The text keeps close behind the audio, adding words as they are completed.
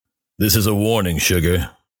This is a warning, sugar.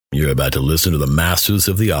 You're about to listen to the masters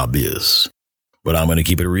of the obvious. But I'm going to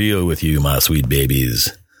keep it real with you, my sweet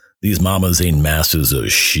babies. These mamas ain't masters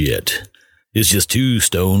of shit. It's just two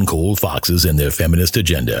stone-cold foxes and their feminist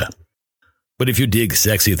agenda. But if you dig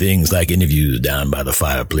sexy things like interviews down by the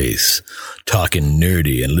fireplace, talking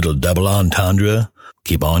nerdy and little double entendre,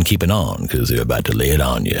 keep on keeping on, because they're about to lay it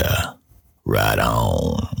on you. Right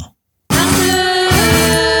on.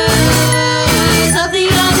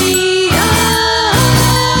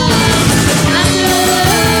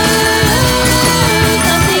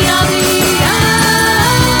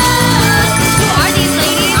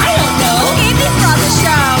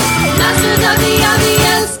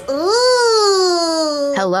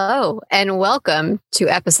 Hello, and welcome to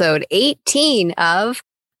episode 18 of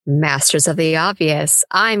Masters of the Obvious.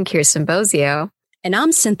 I'm Kirsten Bozio. And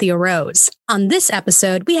I'm Cynthia Rose. On this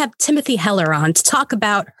episode, we have Timothy Heller on to talk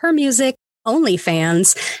about her music,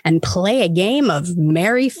 OnlyFans, and play a game of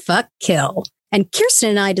Marry, Fuck, Kill. And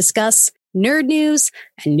Kirsten and I discuss nerd news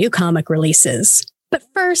and new comic releases. But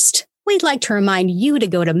first, we'd like to remind you to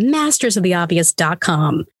go to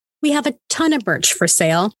mastersoftheobvious.com. We have a ton of merch for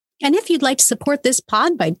sale. And if you'd like to support this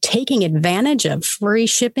pod by taking advantage of free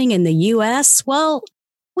shipping in the US, well,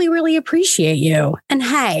 we really appreciate you. And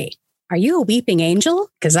hey, are you a weeping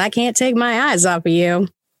angel? Because I can't take my eyes off of you.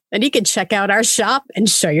 And you can check out our shop and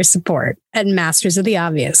show your support at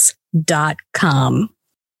mastersoftheobvious.com.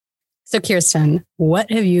 So Kirsten,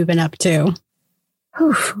 what have you been up to?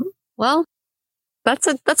 Well, that's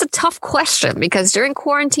a tough question because during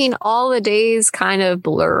quarantine, all the days kind of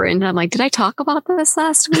blur. And I'm like, did I talk about this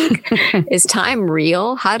last week? Is time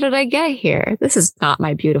real? How did I get here? This is not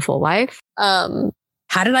my beautiful life. How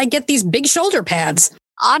did I get these big shoulder pads?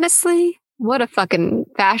 Honestly, what a fucking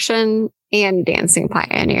fashion and dancing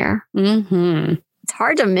pioneer. Mm-hmm. It's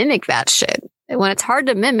hard to mimic that shit. When it's hard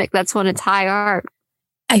to mimic, that's when it's high art.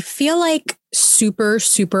 I feel like super,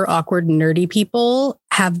 super awkward, nerdy people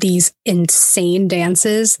have these insane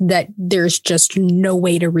dances that there's just no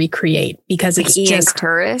way to recreate because it's like just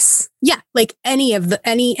Curtis. Yeah, like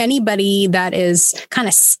anybody that is kind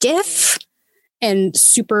of stiff and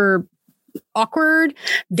super awkward,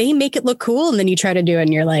 they make it look cool, and then you try to do it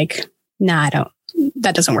and you're like, nah,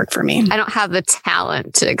 that doesn't work for me. I don't have the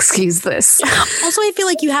talent to excuse this. Also, I feel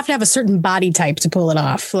like you have to have a certain body type to pull it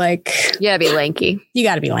off. Like, you gotta be lanky. You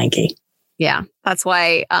gotta be lanky. Yeah, that's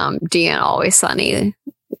why Deanna Always Sunny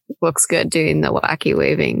looks good doing the wacky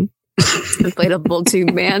waving inflatable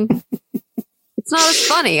tube man. It's not as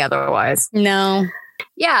funny otherwise. No.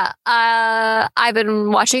 Yeah, I've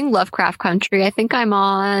been watching Lovecraft Country. I think I'm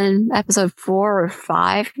on episode 4 or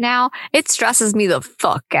 5 now. It stresses me the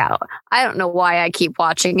fuck out. I don't know why I keep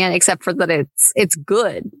watching it, except for that it's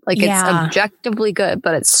good. Like, it's objectively good,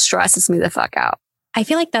 but it stresses me the fuck out. I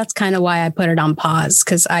feel like that's kind of why I put it on pause,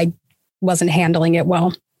 because I wasn't handling it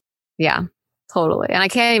well. Yeah, totally. And I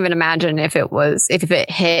can't even imagine if it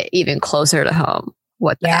hit even closer to home,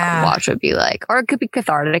 what that watch would be like. Or it could be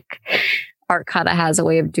cathartic. Art kind of has a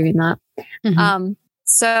way of doing that. Mm-hmm.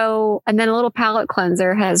 So, and then a little palate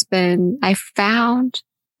cleanser has been, I found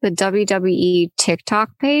the WWE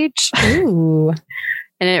TikTok page. Ooh.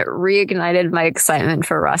 And it reignited my excitement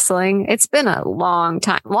for wrestling. It's been a long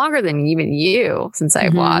time, longer than even you, since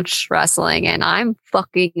I've watched wrestling, and I'm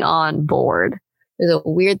fucking on board. There's a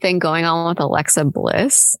weird thing going on with Alexa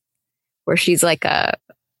Bliss, where she's like a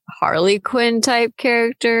Harley Quinn type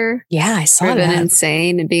character. Yeah, I saw that. Driven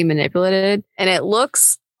insane and being manipulated. And it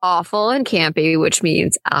looks awful and campy, which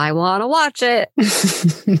means I want to watch it.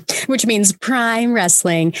 Which means Prime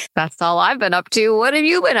Wrestling. That's all I've been up to. What have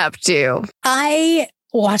you been up to? I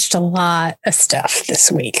watched a lot of stuff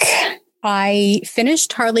this week. I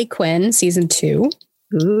finished Harley Quinn season 2.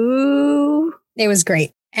 Ooh. It was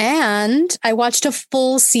great. And I watched a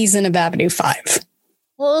full season of Avenue 5.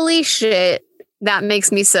 Holy shit. That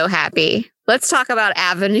makes me so happy. Let's talk about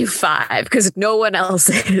Avenue 5 because no one else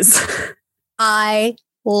is. I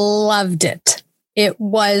loved it. It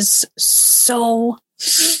was so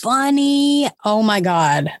funny. Oh my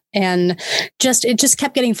God. And it just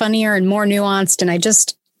kept getting funnier and more nuanced. And I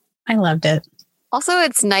loved it. Also,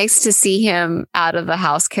 it's nice to see him out of the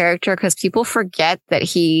house character because people forget that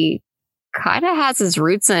he kind of has his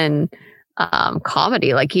roots in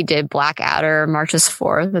comedy. Like, he did Blackadder, Marches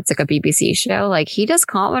Forth. That's like a BBC show. Like, he does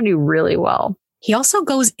comedy really well. He also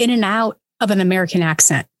goes in and out of an American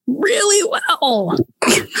accent really well.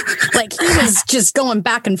 Like he was just going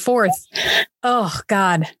back and forth. Oh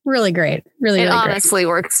God, really great. Really, it really honestly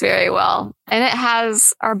works very well. And it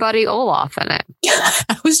has our buddy Olaf in it.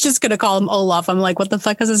 I was just going to call him Olaf. I'm like, what the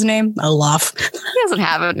fuck is his name? Olaf. He doesn't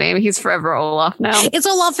have a name. He's forever Olaf now. It's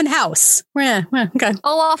Olaf and House. Yeah, okay.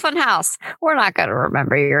 Olaf and House. We're not going to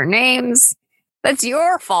remember your names. That's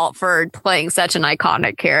your fault for playing such an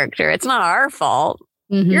iconic character. It's not our fault.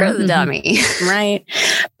 Mm-hmm, You're the dummy. Right.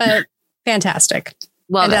 But fantastic.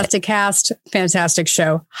 Fantastic cast. Fantastic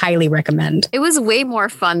show. Highly recommend. It was way more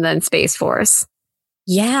fun than Space Force.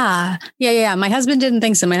 Yeah. My husband didn't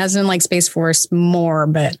think so. My husband liked Space Force more,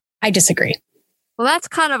 but I disagree. Well, that's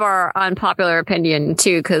kind of our unpopular opinion,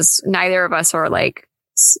 too, because neither of us are like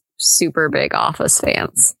super big Office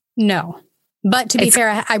fans. No. But to be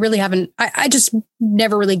fair, I really haven't. I just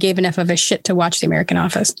never really gave enough of a shit to watch The American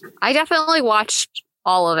Office. I definitely watched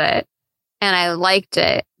all of it and I liked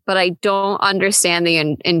it, but I don't understand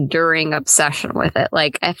the enduring obsession with it.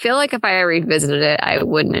 Like, I feel like if I revisited it, I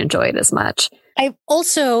wouldn't enjoy it as much. I've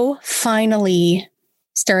also finally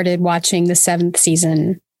started watching the 7th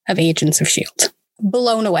season of Agents of S.H.I.E.L.D.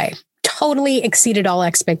 Blown away. Totally exceeded all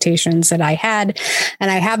expectations that I had. And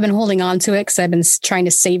I have been holding on to it because I've been trying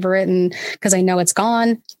to savor it and because I know it's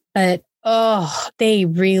gone. But, they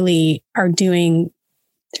really are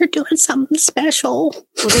they're doing something special.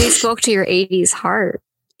 Well, they spoke to your 80s heart.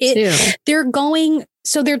 They're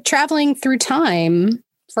traveling through time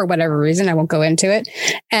for whatever reason. I won't go into it.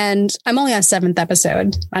 And I'm only on 7th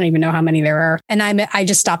episode. I don't even know how many there are. And I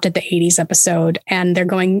just stopped at the 80s episode and they're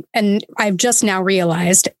going, and I've just now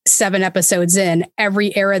realized 7 episodes in,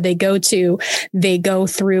 every era they go to, they go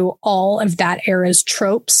through all of that era's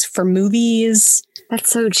tropes for movies. That's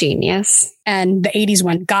so genius. And the 80s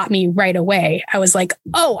one got me right away. I was like,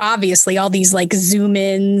 oh, obviously all these like zoom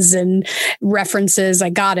ins and references. I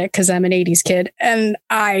got it because I'm an 80s kid. And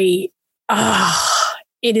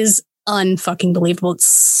it is unfucking believable. It's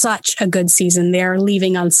such a good season. They're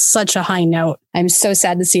leaving on such a high note. I'm so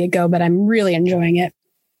sad to see it go, but I'm really enjoying it.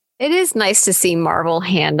 It is nice to see Marvel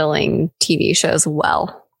handling TV shows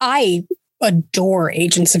well. I adore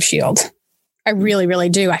Agents of S.H.I.E.L.D. I really, really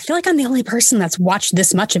do. I feel like I'm the only person that's watched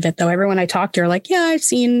this much of it, though. Everyone I talk to are like, yeah, I've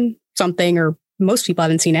seen something, or most people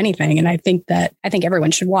haven't seen anything. And I think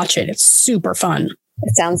everyone should watch it. It's super fun.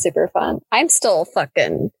 It sounds super fun. I'm still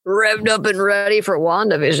fucking revved up and ready for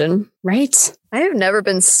WandaVision. Right? I have never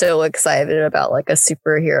been so excited about like a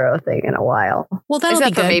superhero thing in a while. Well, that'll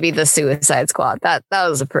Except be good. For maybe the Suicide Squad. That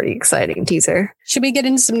was a pretty exciting teaser. Should we get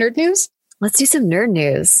into some nerd news? Let's do some nerd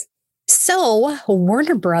news. So,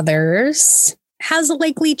 Warner Brothers has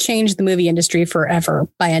likely changed the movie industry forever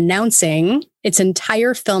by announcing its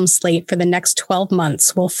entire film slate for the next 12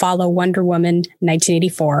 months will follow Wonder Woman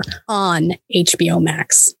 1984 on HBO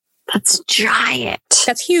Max. That's giant.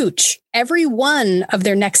 That's huge. Every one of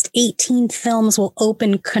their next 18 films will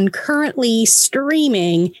open concurrently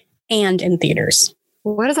streaming and in theaters.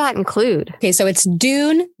 What does that include? Okay, so it's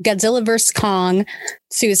Dune, Godzilla vs. Kong,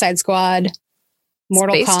 Suicide Squad,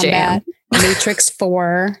 Mortal Kombat, Matrix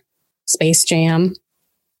 4, Space Jam.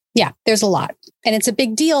 Yeah, there's a lot. And it's a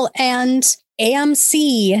big deal. And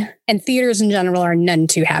AMC and theaters in general are none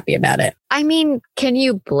too happy about it. I mean, can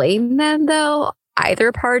you blame them, though?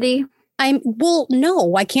 Either party?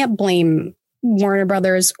 No, I can't blame Warner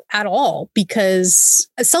Brothers at all, because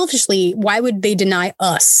selfishly, why would they deny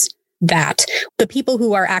us that? The people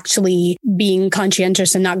who are actually being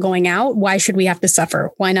conscientious and not going out, why should we have to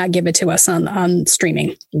suffer? Why not give it to us on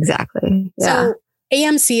streaming? Exactly. Yeah. So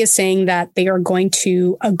AMC is saying that they are going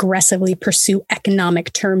to aggressively pursue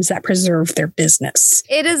economic terms that preserve their business.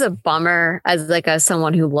 It is a bummer as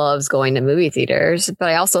someone who loves going to movie theaters, but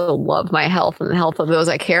I also love my health and the health of those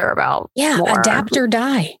I care about. Yeah, more. Adapt or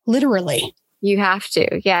die, literally. You have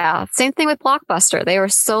to. Yeah. Same thing with Blockbuster. They were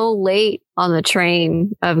so late on the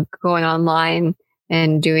train of going online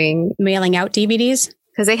and mailing out DVDs.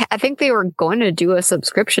 Because I think they were going to do a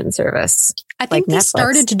subscription service. I think they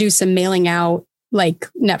started to do some mailing out like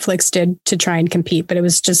Netflix did to try and compete, but it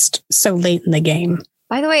was just so late in the game.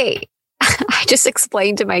 By the way, I just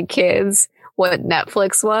explained to my kids what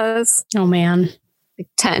Netflix was. Oh, man.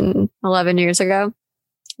 10, 11 years ago.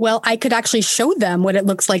 Well, I could actually show them what it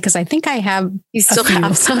looks like because I think I have. You still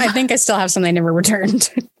have some? I think I still have some they never returned.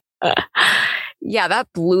 Yeah,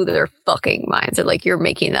 that blew their fucking minds. They're like, you're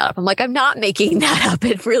making that up. I'm like, I'm not making that up.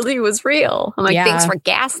 It really was real. I'm like, thanks for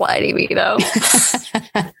gaslighting me, though.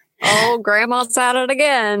 Oh, grandma's at it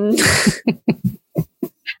again.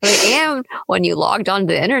 And when you logged onto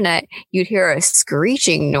the internet, you'd hear a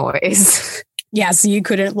screeching noise. Yeah, so you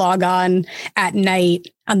couldn't log on at night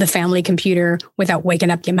on the family computer without waking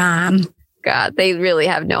up your mom. God, they really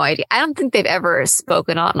have no idea. I don't think they've ever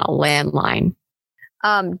spoken on a landline.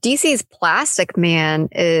 DC's Plastic Man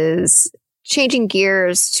is changing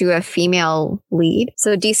gears to a female lead.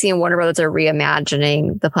 So DC and Warner Brothers are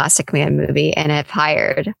reimagining the Plastic Man movie and have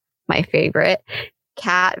hired my favorite,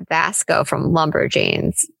 Kat Vasco from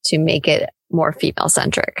Lumberjanes, to make it more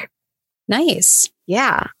female-centric. Nice.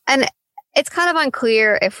 Yeah. And it's kind of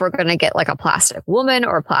unclear if we're going to get like a plastic woman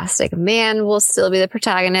or a plastic man will still be the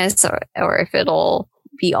protagonist, or if it'll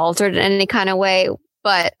be altered in any kind of way.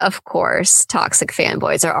 But of course, toxic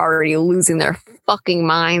fanboys are already losing their fucking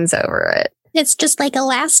minds over it. It's just like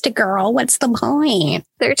Elastigirl. What's the point?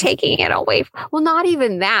 They're taking it away. Well, not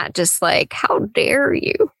even that. Just like, how dare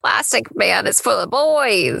you? Plastic Man is for the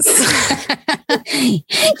boys.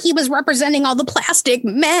 He was representing all the plastic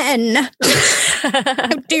men. How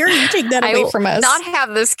dare you take that away from us? Not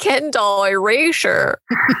have this Ken doll erasure.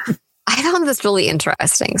 I found this really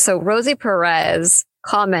interesting. So Rosie Perez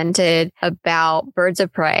commented about Birds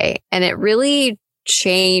of Prey, and it really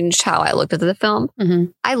changed how I looked at the film.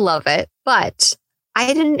 Mm-hmm. I love it, but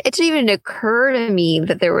it didn't even occur to me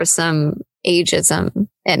that there was some ageism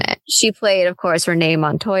in it. She played, of course, Renee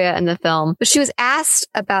Montoya in the film, but she was asked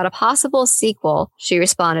about a possible sequel. She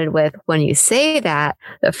responded with, "When you say that,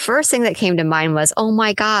 the first thing that came to mind was, oh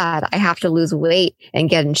my God, I have to lose weight and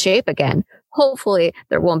get in shape again. Hopefully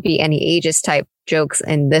there won't be any ageist type jokes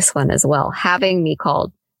in this one as well." Having me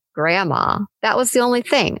called grandma. That was the only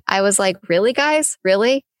thing. I was like, really, guys?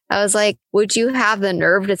 Really? I was like, would you have the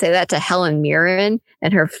nerve to say that to Helen Mirren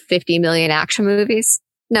and her 50 million action movies?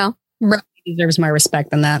 No. She deserves my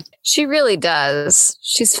respect in that. She really does.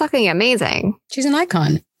 She's fucking amazing. She's an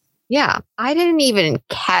icon. Yeah. I didn't even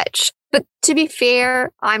catch. But to be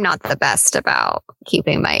fair, I'm not the best about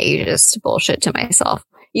keeping my ageist bullshit to myself,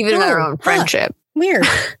 even in our own friendship. Weird.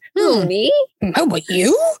 Who, me? Oh, but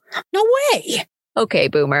you? No way. Okay,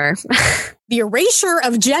 boomer. The erasure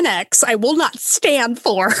of Gen X, I will not stand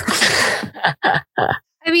for.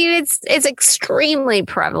 I mean, it's extremely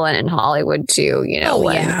prevalent in Hollywood too,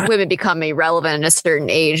 when women become irrelevant at a certain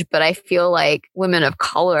age. But I feel like women of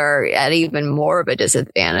color are at even more of a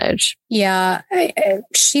disadvantage. Yeah,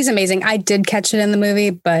 she's amazing. I did catch it in the movie,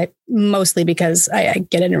 but mostly because I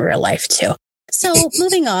get it in real life too. So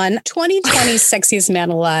moving on, 2020's Sexiest Man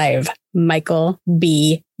Alive, Michael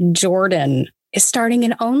B. Jordan, is starting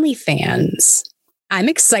in OnlyFans. I'm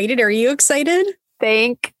excited. Are you excited?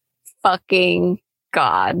 Thank fucking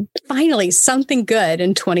God. Finally, something good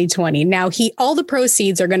in 2020. Now, all the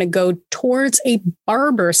proceeds are going to go towards a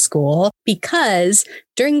barber school because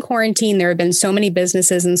during quarantine, there have been so many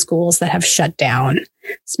businesses and schools that have shut down.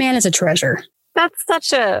 This man is a treasure. That's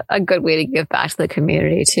such a good way to give back to the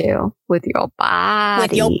community, too, with your body.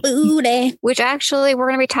 With your booty. Which actually we're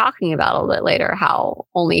going to be talking about a little bit later, how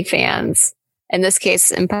OnlyFans, in this case,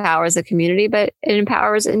 empowers the community, but it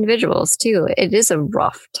empowers individuals, too. It is a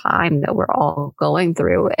rough time that we're all going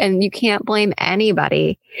through, and you can't blame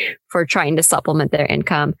anybody for trying to supplement their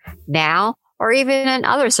income now or even in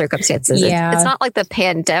other circumstances. Yeah. It's not like the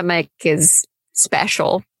pandemic is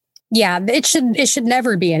special. Yeah, it should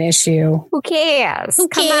never be an issue. Who cares?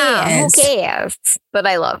 Come on, who cares? But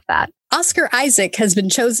I love that. Oscar Isaac has been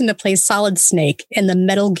chosen to play Solid Snake in the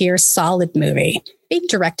Metal Gear Solid movie, being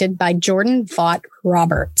directed by Jordan Vaught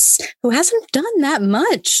Roberts, who hasn't done that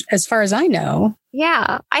much, as far as I know.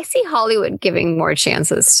 Yeah, I see Hollywood giving more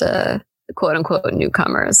chances to quote unquote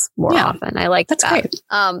newcomers more often. I like that's that.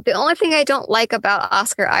 Great. The only thing I don't like about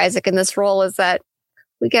Oscar Isaac in this role is that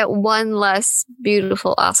we get one less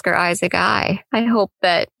beautiful Oscar Isaac eye. I hope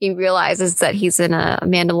that he realizes that he's in a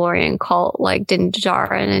Mandalorian cult like Din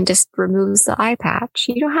Djarin and just removes the eye patch.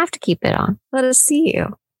 You don't have to keep it on. Let us see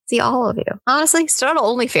you. See all of you. Honestly, start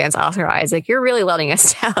OnlyFans, Oscar Isaac. You're really letting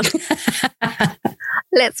us down.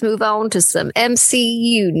 Let's move on to some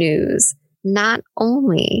MCU news. Not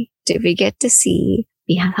only did we get to see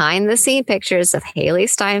behind the scene pictures of Haley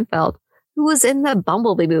Steinfeld, who was in the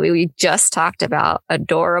Bumblebee movie we just talked about.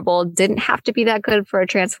 Adorable. Didn't have to be that good for a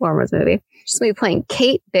Transformers movie. She's going to be playing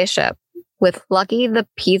Kate Bishop with Lucky the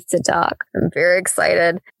Pizza Dog. I'm very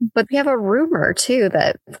excited. But we have a rumor, too,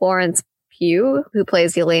 that Florence Pugh, who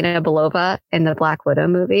plays Yelena Belova in the Black Widow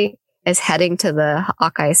movie, is heading to the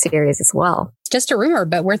Hawkeye series as well. It's just a rumor,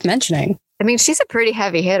 but worth mentioning. I mean, she's a pretty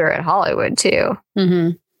heavy hitter at Hollywood, too.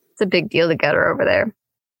 Mm-hmm. It's a big deal to get her over there.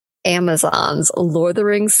 Amazon's Lord of the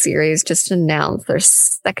Rings series just announced their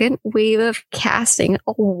second wave of casting,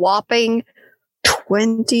 a whopping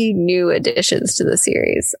 20 new additions to the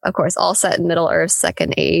series. Of course, all set in Middle-earth's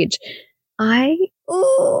Second Age. I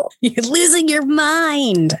ooh. You're losing your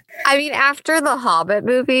mind. I mean, after the Hobbit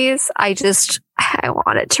movies, I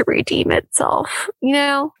want it to redeem itself, you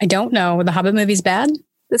know? I don't know. The Hobbit movie's bad?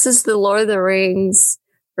 This is the Lord of the Rings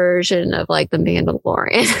version of like the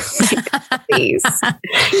Mandalorian. Like, please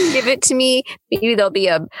give it to me. Maybe there'll be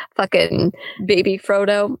a fucking baby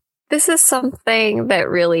Frodo. This is something that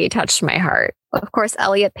really touched my heart. Of course,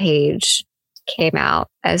 Elliot Page came out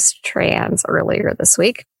as trans earlier this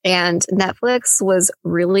week, and Netflix was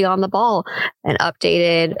really on the ball and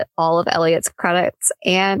updated all of Elliot's credits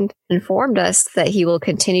and informed us that he will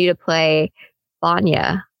continue to play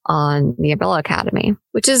Vanya on The Umbrella Academy,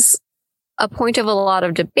 which is a point of a lot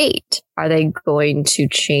of debate. Are they going to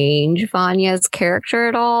change Vanya's character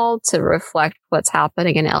at all to reflect what's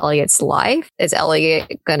happening in Elliot's life? Is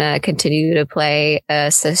Elliot gonna continue to play a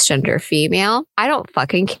cisgender female? I don't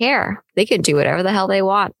fucking care. They can do whatever the hell they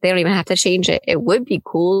want. They don't even have to change it. It would be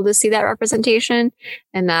cool to see that representation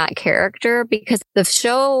and that character, because the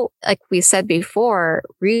show, like we said before,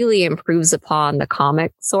 really improves upon the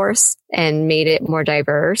comic source and made it more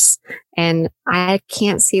diverse. And I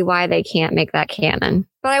can't see why they can't make that canon.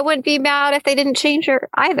 But I wouldn't be mad if they didn't change her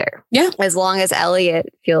either. Yeah. As long as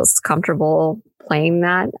Elliot feels comfortable playing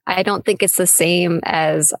that. I don't think it's the same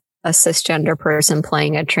as a cisgender person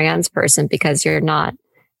playing a trans person, because you're not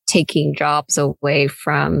taking jobs away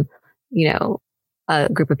from, you know, a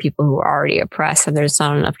group of people who are already oppressed and there's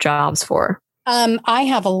not enough jobs for. I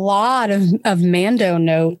have a lot of Mando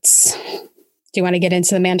notes. Do you want to get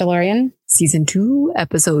into The Mandalorian? Season 2,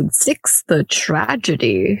 episode 6, The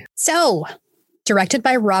Tragedy. So, directed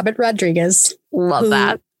by Robert Rodriguez. Love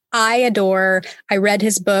that. I adore. I read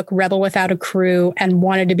his book, Rebel Without a Crew, and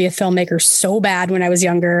wanted to be a filmmaker so bad when I was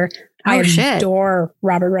younger. I adore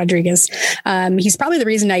Robert Rodriguez. He's probably the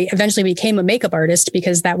reason I eventually became a makeup artist,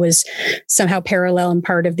 because that was somehow parallel and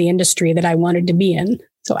part of the industry that I wanted to be in.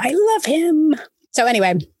 So I love him. So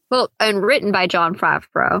anyway. Well, and written by Jon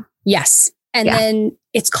Favreau. Yes. And then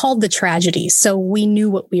it's called The Tragedy. So we knew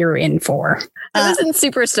what we were in for. I wasn't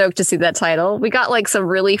super stoked to see that title. We got like some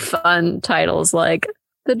really fun titles like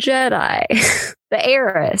The Jedi, The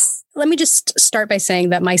Heiress. Let me just start by saying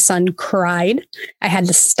that my son cried. I had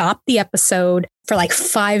to stop the episode for like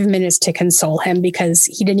 5 minutes to console him because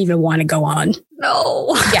he didn't even want to go on.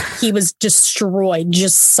 No. Yeah, he was destroyed,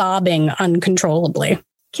 just sobbing uncontrollably.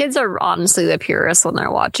 Kids are honestly the purest when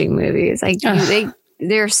they're watching movies. Like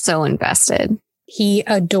they're so invested. He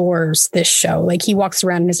adores this show. Like he walks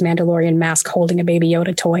around in his Mandalorian mask holding a Baby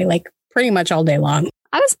Yoda toy like pretty much all day long.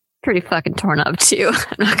 I was pretty fucking torn up too.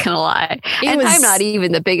 I'm not gonna lie. I'm not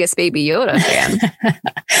even the biggest Baby Yoda fan.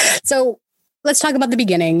 So let's talk about the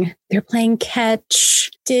beginning. They're playing catch.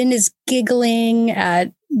 Din is giggling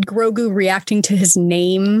at Grogu reacting to his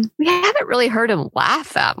name. We haven't really heard him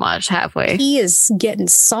laugh that much, have we? He is getting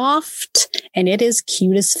soft and it is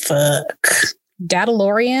cute as fuck.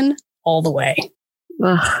 Dadalorian all the way.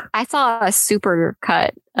 Ugh. I saw a super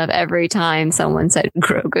cut of every time someone said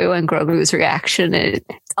Grogu and Grogu's reaction. It's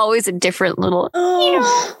always a different little.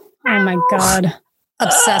 Oh my God.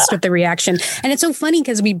 Obsessed with the reaction. And it's so funny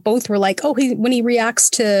because we both were like, oh, when he reacts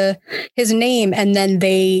to his name, and then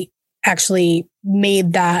they actually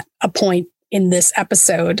made that a point in this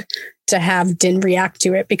episode to have Din react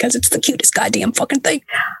to it because it's the cutest goddamn fucking thing.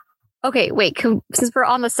 Okay, wait, since we're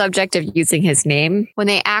on the subject of using his name, when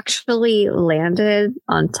they actually landed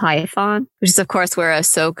on Tython, which is of course where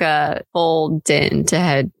Ahsoka told Din to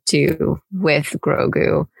head to with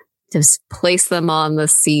Grogu, to place them on the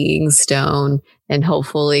Seeing Stone and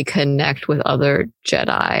hopefully connect with other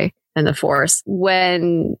Jedi and the Force.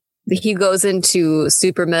 When he goes into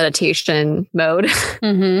super meditation mode,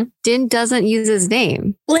 Din doesn't use his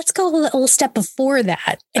name. Let's go a little step before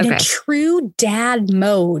that. In a true dad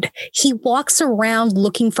mode, he walks around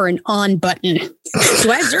looking for an on button. Is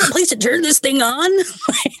there a place to turn this thing on?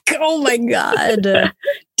 Like, oh my God.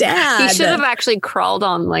 Dad. He should have actually crawled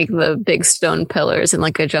on like the big stone pillars and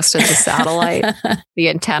like adjusted the satellite, the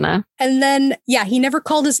antenna. And then, he never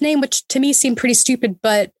called his name, which to me seemed pretty stupid,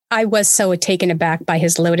 but I was so taken aback by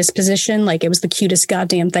his lotus position. Like, it was the cutest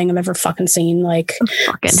goddamn thing I've ever fucking seen. Like,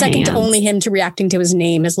 second to only him to reacting to his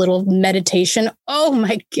name, his little meditation. Oh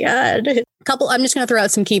my God. I'm just going to throw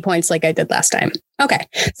out some key points like I did last time. Okay.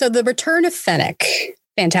 So the return of Fennec.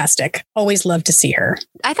 Fantastic. Always love to see her.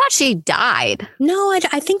 I thought she died. No,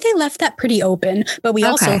 I think they left that pretty open, but we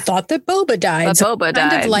also thought that Boba died. But Boba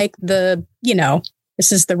died. Kind of like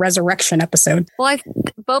this is the resurrection episode. Well,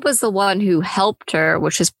 Boba's the one who helped her,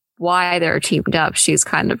 which is why they're teamed up. She's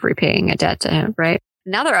kind of repaying a debt to him, right?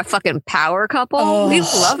 Now they're a fucking power couple. Oh. We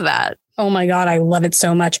love that. Oh my God, I love it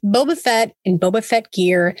so much. Boba Fett in Boba Fett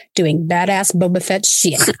gear doing badass Boba Fett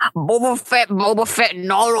shit. Boba Fett,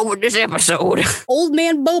 and all over this episode. Old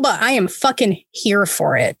man Boba, I am fucking here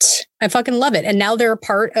for it. I fucking love it. And now they're a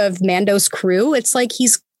part of Mando's crew. It's like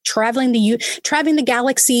he's traveling the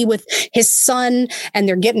galaxy with his son, and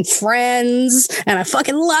they're getting friends, and I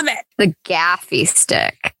fucking love it. The gaffy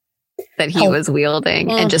stick that he was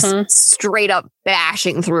wielding and just straight up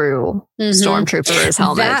bashing through stormtroopers'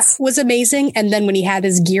 helmets. That was amazing. And then when he had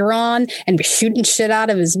his gear on and was shooting shit out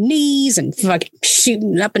of his knees and fucking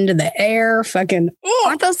shooting up into the air, fucking.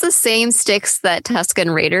 Aren't those the same sticks that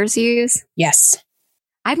Tusken Raiders use? Yes.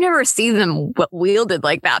 I've never seen them wielded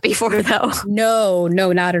like that before, though. No,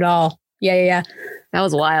 not at all. Yeah. That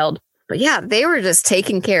was wild. But yeah, they were just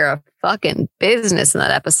taking care of fucking business in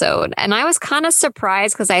that episode. And I was kind of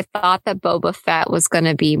surprised because I thought that Boba Fett was going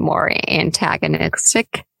to be more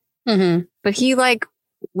antagonistic. But he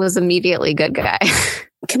was immediately good guy.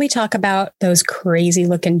 Can we talk about those crazy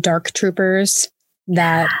looking dark troopers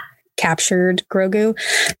that captured Grogu?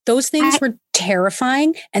 Those things were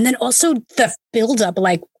terrifying. And then also the buildup,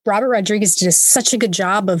 Robert Rodriguez did such a good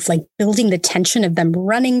job of building the tension of them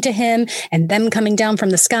running to him and them coming down from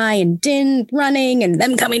the sky and Din running and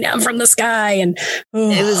them coming down from the sky. And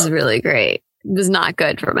it was really great. It was not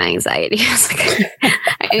good for my anxiety. I was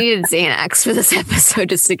I needed Xanax for this episode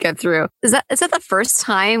just to get through. Is that the first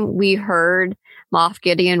time we heard Moff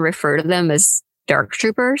Gideon refer to them as Dark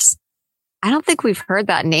Troopers? I don't think we've heard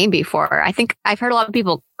that name before. I think I've heard a lot of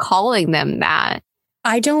people calling them that.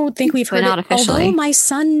 I don't think we've heard it officially. Although my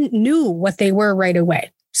son knew what they were right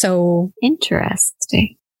away. So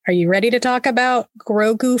interesting. Are you ready to talk about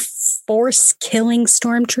Grogu force killing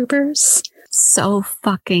stormtroopers? So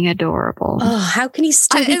fucking adorable. Oh, how can he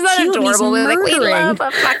still be Isn't that cute? adorable? He's we love a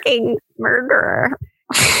fucking murderer.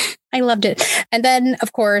 I loved it. And then,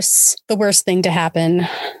 of course, the worst thing to happen.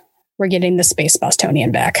 We're getting the Space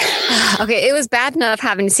Bostonian back. Okay, it was bad enough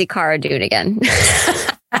having to see Cara Dune again.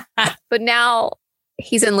 But now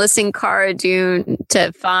he's enlisting Cara Dune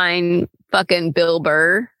to find fucking Bill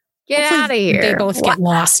Burr. Get out of here. They both get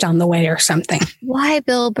lost on the way or something. Why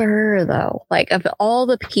Bill Burr, though? Of all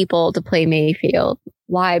the people to play Mayfield,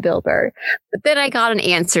 why Bill Burr? But then I got an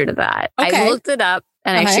answer to that. Okay. I looked it up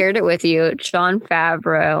and I shared it with you. Jon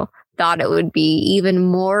Favreau thought it would be even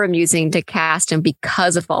more amusing to cast him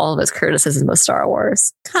because of all of his criticism of Star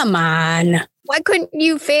Wars. Come on. Why couldn't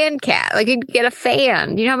you fan cast? You'd get a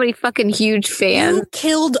fan. You know how many fucking huge fans you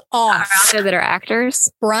killed off out there that are actors?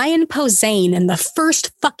 Brian Posehn in the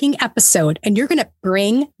first fucking episode, and you're going to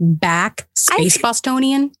bring back Space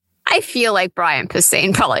Bostonian? I feel like Brian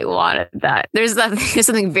Posehn probably wanted that. There's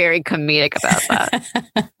something very comedic about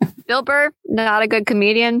that. Bill Burr, not a good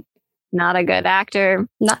comedian. Not a good actor.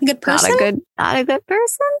 Not a good person? Not a good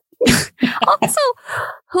person. Also,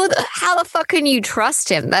 how the fuck can you trust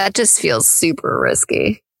him? That just feels super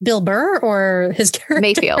risky. Bill Burr or his character?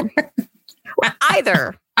 Mayfield.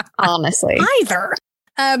 Either, honestly. Either.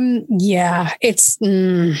 Yeah, it's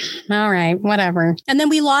all right, whatever. And then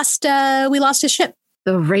we lost a ship.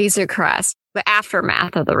 The Razor Crest. The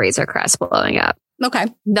aftermath of the Razor Crest blowing up. Okay.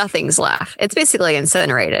 Nothing's left. It's basically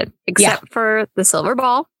incinerated, except for the silver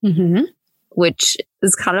ball, which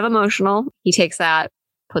is kind of emotional. He takes that,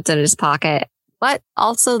 puts it in his pocket, but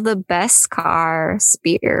also the Beskar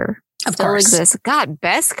spear still exists. God,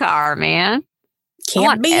 Beskar, man.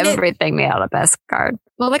 Can't beat everything made out of Beskar.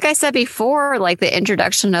 Well, like I said before, the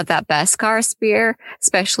introduction of that Beskar spear,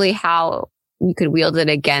 especially how you could wield it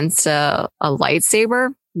against a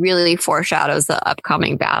lightsaber, really foreshadows the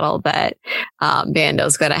upcoming battle that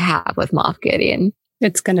Mando's going to have with Moff Gideon.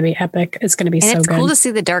 It's going to be epic. It's going to be so good. It's cool to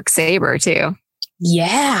see the dark saber too.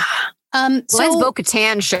 Yeah. When's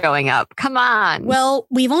Bo-Katan showing up? Come on. Well,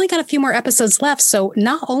 we've only got a few more episodes left. So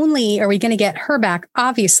not only are we going to get her back,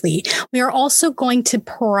 obviously, we are also going to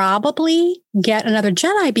probably get another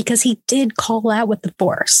Jedi because he did call out with the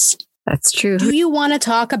Force. That's true. Do you want to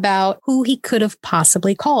talk about who he could have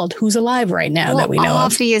possibly called? Who's alive right now that we know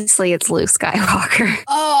of? Obviously, it's Luke Skywalker.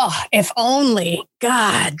 Oh, if only.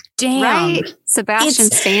 God damn. Right? Sebastian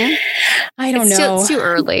Stan? I don't know. It's too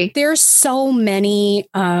early. There's so many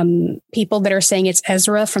people that are saying it's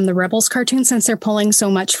Ezra from the Rebels cartoon since they're pulling so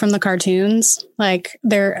much from the cartoons.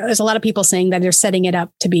 There's a lot of people saying that they're setting it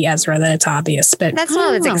up to be Ezra, that it's obvious. But that's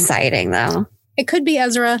not as exciting, though. It could be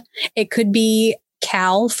Ezra. It could be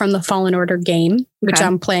Cal from the Fallen Order game, which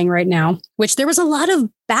I'm playing right now, which there was a lot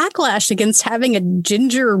of backlash against having a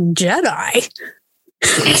ginger Jedi.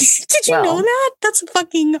 Did you know that? That's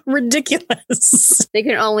fucking ridiculous. They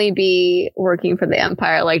can only be working for the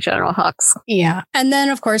Empire like General Hux. Yeah. And then,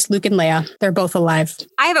 of course, Luke and Leia. They're both alive.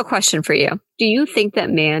 I have a question for you. Do you think that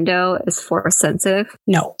Mando is Force sensitive?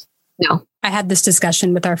 No. I had this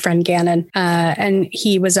discussion with our friend Gannon, and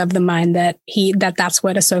he was of the mind that that's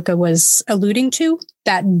what Ahsoka was alluding to.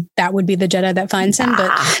 That would be the Jedi that finds him,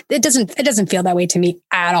 but it doesn't feel that way to me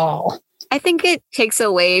at all. I think it takes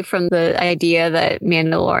away from the idea that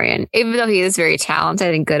Mandalorian, even though he is very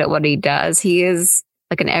talented and good at what he does, he is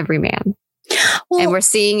like an everyman. Well, and we're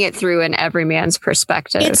seeing it through an everyman's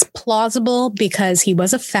perspective. It's plausible because he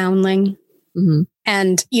was a foundling. Mm-hmm.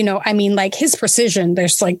 And, I mean, like his precision,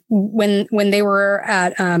 there's like when they were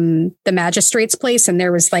at the magistrate's place and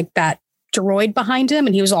there was like that droid behind him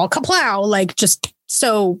and he was all kaplow, like just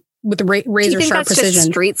so with the razor sharp precision. Just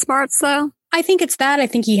street smarts, though? I think it's that. I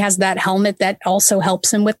think he has that helmet that also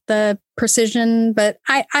helps him with the precision. But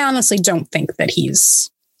I honestly don't think that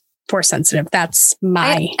he's Force sensitive. That's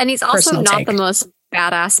my and he's also not take. the most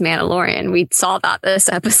badass Mandalorian. We saw that this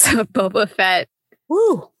episode, Boba Fett.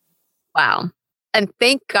 Woo. Wow. And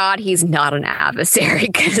thank God he's not an adversary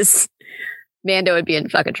because Mando would be in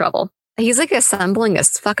fucking trouble. He's like assembling a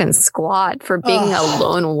fucking squad for being a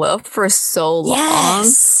lone wolf for so long.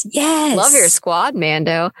 Yes. Love your squad,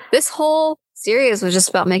 Mando. This whole series was just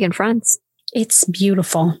about making friends. It's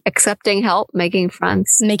beautiful. Accepting help, making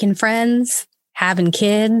friends. Making friends, having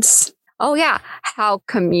kids. Oh, yeah. How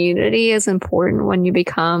community is important when you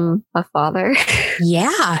become a father.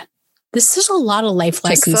 Yeah. This is a lot of life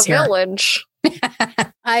lessons here. Village.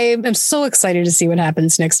 I am so excited to see what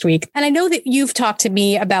happens next week. And I know that you've talked to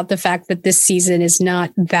me about the fact that this season is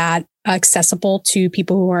not that accessible to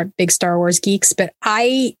people who aren't big Star Wars geeks, but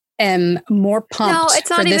I am more pumped. No, it's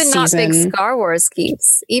not even not big Star Wars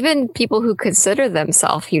geeks. Even people who consider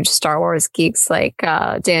themselves huge Star Wars geeks like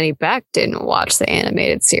Danny Beck didn't watch the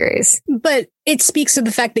animated series. But it speaks to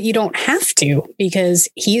the fact that you don't have to because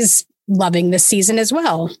he's loving this season as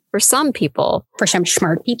well. For some people. For some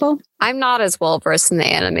smart people. I'm not as well versed in the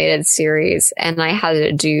animated series, and I had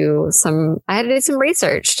to do some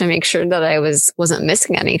research to make sure that I wasn't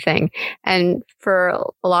missing anything. And for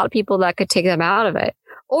a lot of people, that could take them out of it.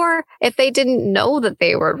 Or if they didn't know that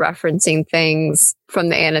they were referencing things from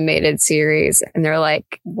the animated series, and they're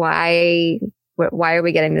like, why are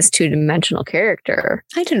we getting this two-dimensional character?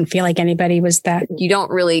 I didn't feel like anybody was that. You don't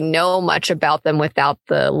really know much about them without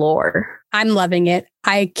the lore. I'm loving it.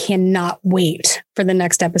 I cannot wait for the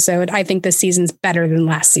next episode. I think this season's better than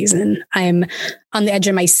last season. I'm on the edge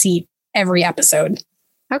of my seat every episode.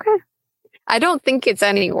 Okay. I don't think it's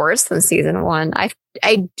any worse than season 1.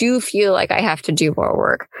 I do feel like I have to do more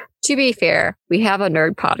work. To be fair, we have a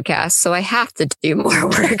nerd podcast, so I have to do more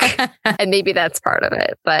work. And maybe that's part of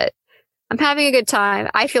it. But I'm having a good time.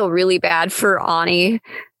 I feel really bad for Ani,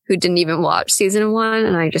 who didn't even watch season 1,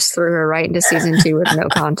 and I just threw her right into season 2 with no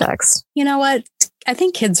context. You know what? I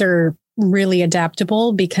think kids are really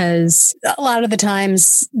adaptable because a lot of the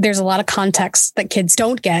times there's a lot of context that kids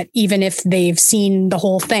don't get, even if they've seen the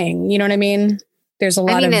whole thing. You know what I mean? There's a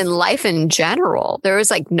lot in life in general, there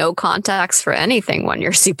is like no context for anything when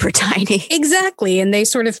you're super tiny. Exactly. And they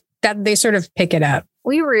sort of pick it up.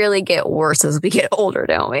 We really get worse as we get older,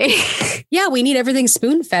 don't we? Yeah, we need everything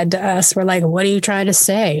spoon-fed to us. We're like, what are you trying to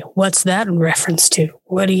say? What's that in reference to?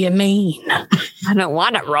 What do you mean? I don't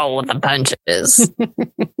want to roll with the punches.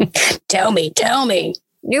 Tell me.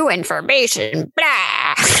 New information.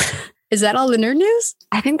 Blah. Is that all the nerd news?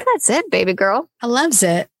 I think that's it, baby girl. I loves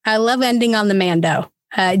it. I love ending on the Mando.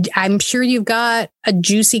 I'm sure you've got a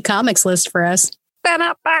juicy comics list for us.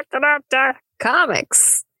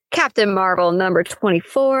 Comics. Captain Marvel number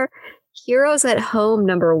 24, Heroes at Home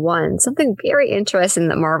number 1. Something very interesting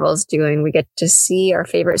that Marvel's doing. We get to see our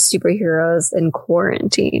favorite superheroes in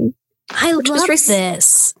quarantine. I love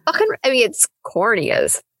this. It's corny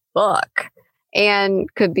as fuck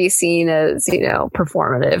and could be seen as,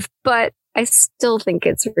 performative, but I still think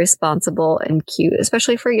it's responsible and cute,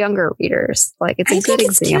 especially for younger readers. Like it's a good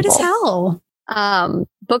example. Cute as hell.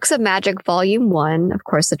 Books of Magic Volume 1, of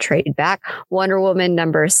course, the trade back. Wonder Woman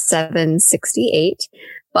number 768.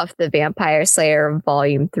 Buff the Vampire Slayer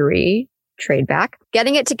Volume 3, trade back.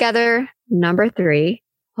 Getting It Together number 3.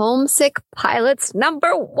 Homesick Pilots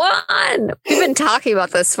number 1. We've been talking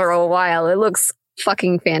about this for a while. It looks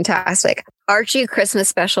fucking fantastic. Archie Christmas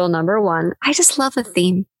Special number 1. I just love the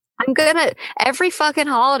theme. Every fucking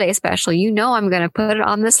holiday special, I'm going to put it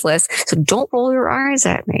on this list. So don't roll your eyes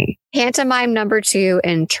at me. Pantomime number 2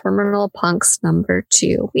 and Terminal Punks number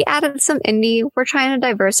 2. We added some indie. We're trying to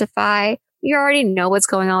diversify. You already know what's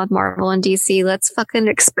going on with Marvel and DC. Let's fucking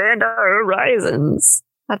expand our horizons.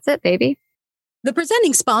 That's it, baby. The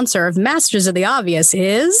presenting sponsor of Masters of the Obvious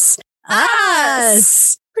is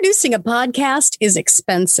us. Producing a podcast is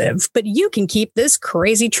expensive, but you can keep this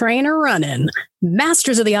crazy train running.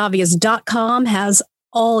 Mastersoftheobvious.com has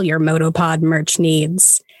all your Motopod merch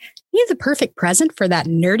needs. Need the perfect present for that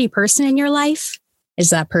nerdy person in your life? Is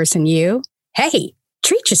that person you? Hey,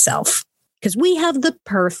 treat yourself, because we have the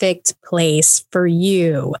perfect place for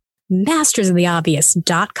you.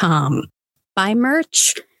 Mastersoftheobvious.com. Buy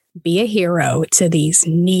merch. Be a hero to these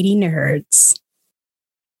needy nerds.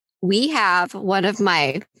 We have one of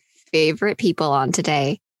my favorite people on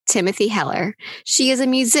today, Timothy Heller. She is a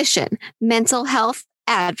musician, mental health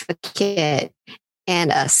advocate,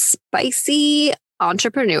 and a spicy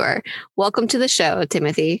entrepreneur. Welcome to the show,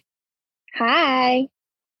 Timothy. Hi.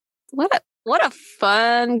 What a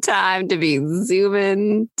fun time to be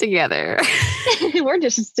zooming together. We're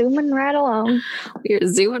just zooming right along. We're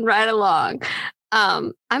zooming right along.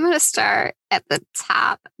 I'm going to start at the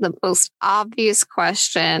top, the most obvious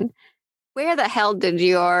question. Where the hell did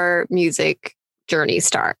your music journey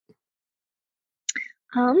start?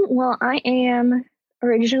 Well, I am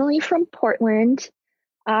originally from Portland.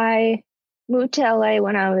 I moved to LA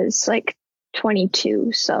when I was like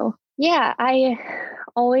 22. So yeah, I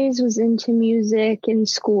always was into music in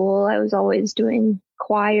school. I was always doing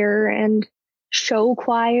choir and show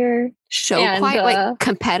choir. Like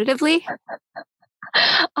competitively?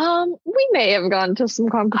 We may have gone to some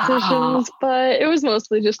competitions, but it was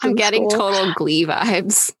mostly just I'm getting school. Total Glee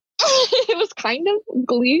vibes. It was kind of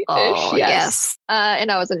Glee-ish, yes.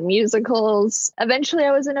 And I was in musicals. Eventually,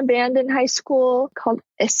 I was in a band in high school called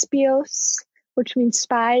Espios, which means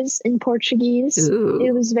spies in Portuguese. Ooh.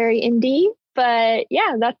 It was very indie, but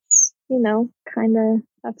yeah, that's,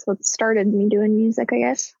 that's what started me doing music, I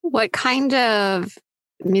guess. What kind of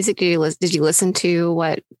music did you listen to?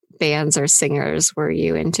 What bands or singers were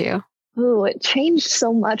you into? Oh, it changed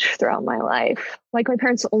so much throughout my life. Like, my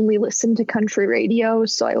parents only listened to country radio,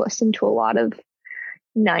 so I listened to a lot of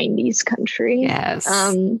 90s country. Yes.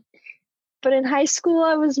 But in high school,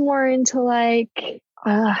 I was more into I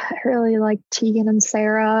really liked Tegan and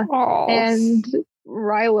Sarah and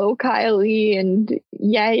Rilo Kiley and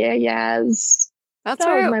Yeah Yeah Yeahs. That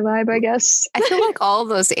was my vibe, I guess. I feel like all of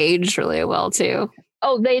those aged really well too.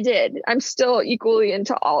 Oh, they did. I'm still equally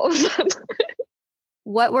into all of them.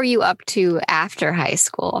 What were you up to after high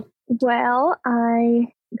school? Well,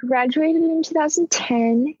 I graduated in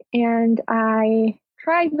 2010 and I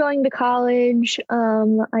tried going to college.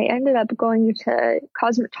 I ended up going to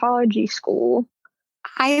cosmetology school.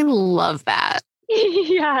 I love that.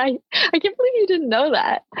 Yeah, I can't believe you didn't know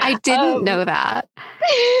that. I didn't know that.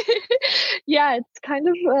 Yeah, it's kind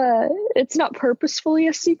of, it's not purposefully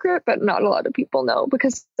a secret, but not a lot of people know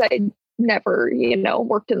because I never,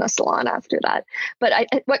 worked in a salon after that. But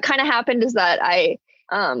what kind of happened is that I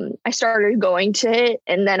started going to it,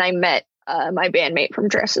 and then I met my bandmate from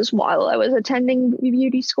Dresses while I was attending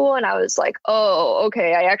beauty school, and I was like, oh,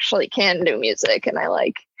 okay, I actually can do music, and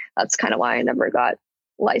that's kind of why I never got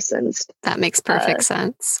licensed. That makes perfect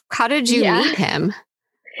sense. How did you meet him?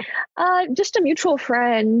 Just a mutual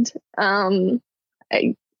friend. I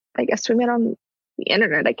guess we met on the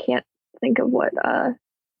internet. I can't think of what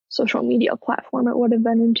social media platform it would have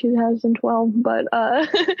been in 2012, but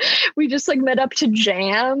we just met up to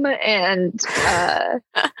jam, and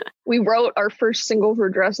we wrote our first single for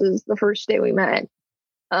Dresses the first day we met,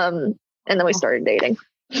 and then we started dating.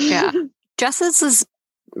 Yeah. Dresses is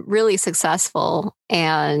really successful,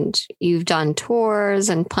 and you've done tours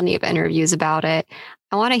and plenty of interviews about it.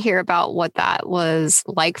 I want to hear about what that was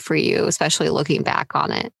like for you, especially looking back on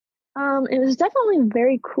it. It was definitely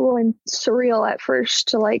very cool and surreal at first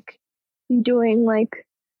to be doing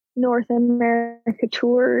North America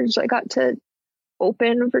tours. I got to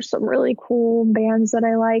open for some really cool bands that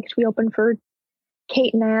I liked. We opened for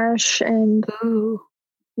Kate Nash and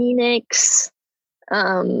Phoenix.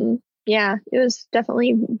 Yeah, it was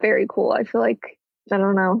definitely very cool. I feel like, I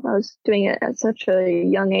don't know, I was doing it at such a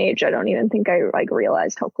young age. I don't even think I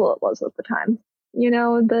realized how cool it was at the time.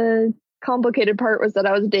 The complicated part was that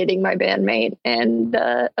I was dating my bandmate, and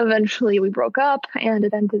eventually we broke up, and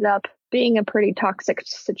it ended up being a pretty toxic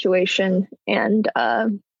situation. And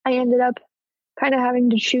I ended up kind of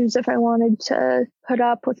having to choose if I wanted to put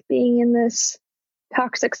up with being in this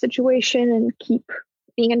toxic situation and keep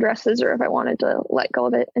being in Dresses, or if I wanted to let go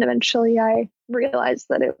of it. And eventually I realized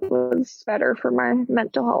that it was better for my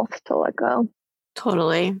mental health to let go.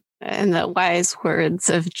 Totally. And the wise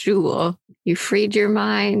words of Jewel, you freed your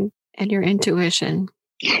mind and your intuition.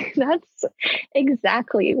 That's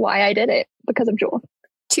exactly why I did it, because of Jewel.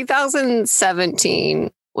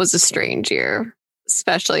 2017 was a strange year,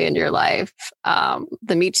 especially in your life.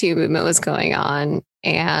 The Me Too movement was going on,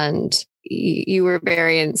 and you were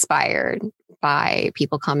very inspired by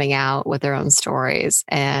people coming out with their own stories.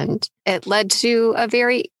 And it led to a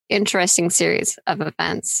very interesting series of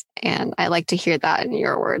events. And I like to hear that in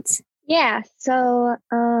your words. Yeah. So,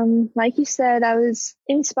 like you said, I was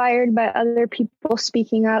inspired by other people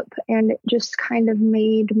speaking up, and it just kind of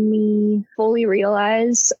made me fully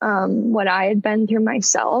realize what I had been through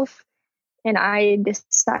myself. And I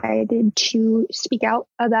decided to speak out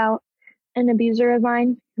about an abuser of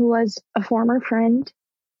mine who was a former friend.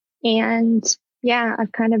 And yeah,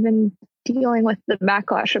 I've kind of been dealing with the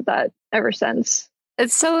backlash of that ever since.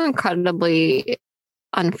 It's so incredibly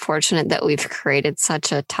unfortunate that we've created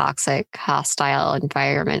such a toxic, hostile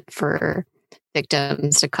environment for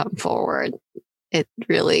victims to come forward. It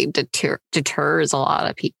really deters a lot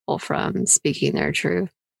of people from speaking their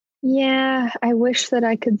truth. Yeah, I wish that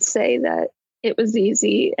I could say that it was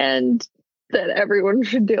easy and that everyone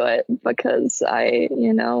should do it, because I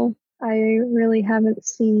really haven't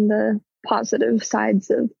seen the positive sides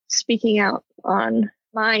of speaking out on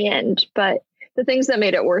my end. But the things that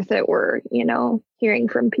made it worth it were, hearing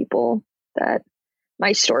from people that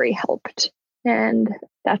my story helped. And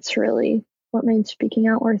that's really what made speaking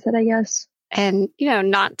out worth it, I guess. And,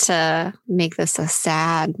 not to make this a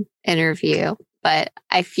sad interview, but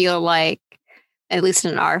I feel like, at least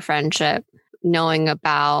in our friendship, knowing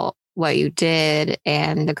about what you did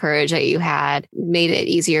and the courage that you had made it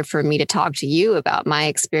easier for me to talk to you about my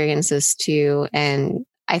experiences too. And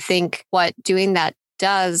I think what doing that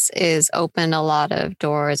does is open a lot of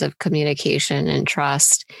doors of communication and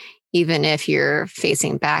trust. Even if you're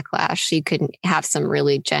facing backlash, you can have some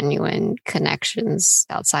really genuine connections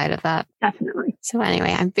outside of that. Definitely. So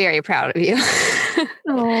anyway, I'm very proud of you.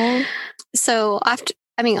 Aww. So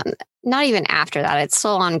not even after that, it's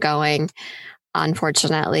still ongoing,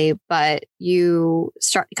 unfortunately, but you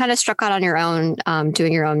kind of struck out on your own,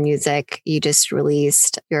 doing your own music. You just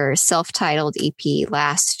released your self-titled EP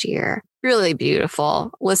last year. Really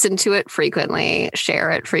beautiful. Listen to it frequently,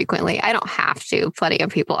 share it frequently. I don't have to. Plenty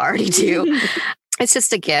of people already do. It's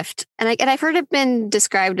just a gift. And I've heard it been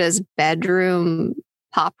described as bedroom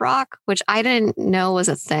pop rock, which I didn't know was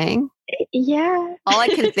a thing. Yeah. All I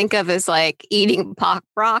can think of is like eating pop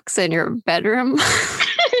rocks in your bedroom.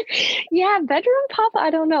 Yeah, bedroom pop,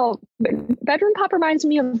 I don't know. Bedroom pop reminds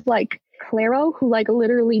me of like Clairo, who like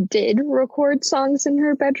literally did record songs in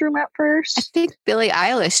her bedroom at first. I think Billie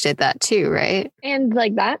Eilish did that too, right? And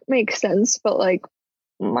like that makes sense, but like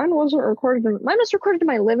mine wasn't recorded. Mine was recorded in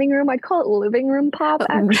my living room. I'd call it living room pop,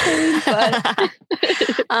 actually.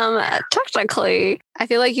 But technically, I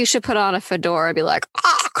feel like you should put on a fedora and be like,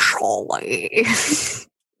 actually,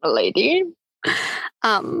 lady.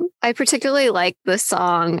 I particularly like the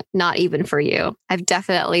song "Not Even For You." I've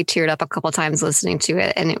definitely teared up a couple times listening to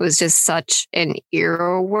it, and it was just such an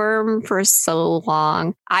earworm for so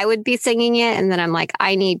long. I would be singing it, and then I'm like,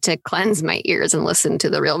 I need to cleanse my ears and listen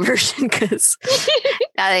to the real version, because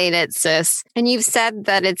that ain't it, sis. And you've said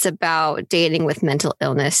that it's about dating with mental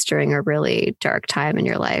illness during a really dark time in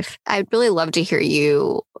your life. I'd really love to hear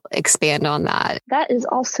you expand on that. That is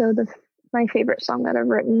also my favorite song that I've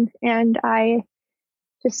written, and I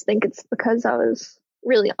just think it's because I was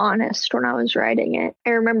really honest when I was writing it.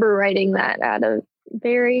 I remember writing that at a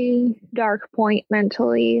very dark point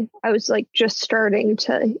mentally. I was like just starting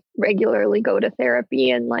to regularly go to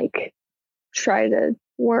therapy and like try to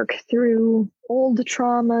work through old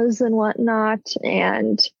traumas and whatnot,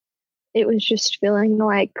 and it was just feeling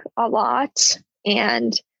like a lot.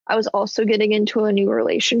 And I was also getting into a new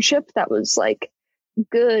relationship that was like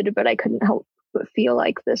good, but I couldn't help but feel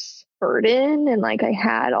like this burden, and like I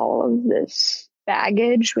had all of this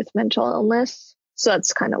baggage with mental illness. So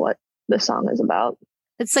that's kind of what the song is about.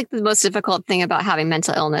 It's like the most difficult thing about having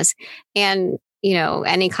mental illness, and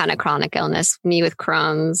any kind of chronic illness. Me with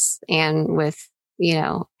Crohn's and with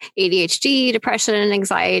ADHD, depression, and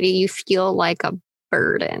anxiety, you feel like a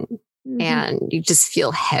burden. Mm-hmm. And you just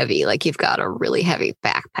feel heavy, like you've got a really heavy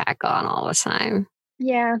backpack on all the time.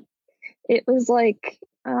 Yeah. It was like,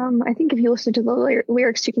 I think if you listen to the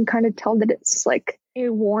lyrics, you can kind of tell that it's like a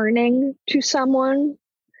warning to someone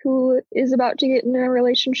who is about to get in a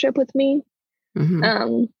relationship with me,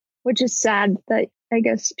 mm-hmm. Which is sad that I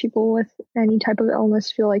guess people with any type of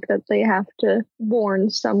illness feel like that they have to warn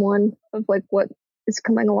someone of like what is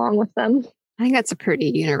coming along with them. I think that's a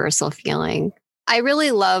pretty universal feeling. I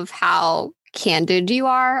really love how candid you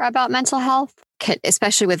are about mental health.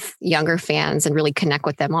 especially with younger fans, and really connect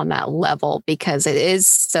with them on that level, because it is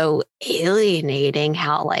so alienating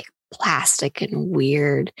how like plastic and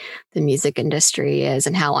weird the music industry is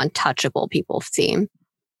and how untouchable people seem.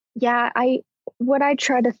 Yeah, what I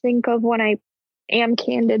try to think of when I am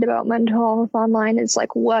candid about mental health online is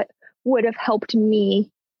like, what would have helped me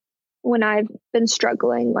when I've been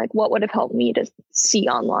struggling? Like, what would have helped me to see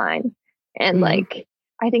online? And like,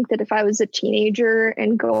 I think that if I was a teenager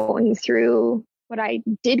and going through what I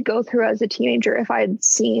did go through as a teenager, if I had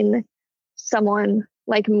seen someone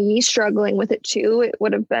like me struggling with it too, it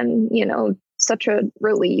would have been, such a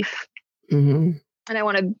relief. Mm-hmm. And I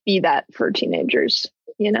want to be that for teenagers,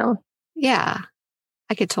 Yeah,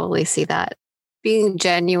 I could totally see that. Being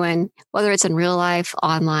genuine, whether it's in real life,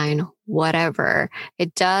 online, whatever,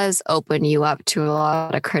 it does open you up to a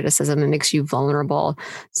lot of criticism and makes you vulnerable.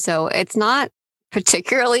 So it's not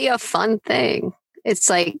particularly a fun thing. It's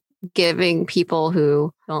like giving people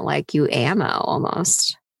who don't like you ammo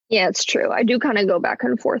almost. Yeah, it's true. I do kind of go back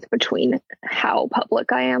and forth between how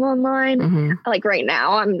public I am online. Mm-hmm. Like right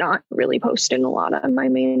now, I'm not really posting a lot on my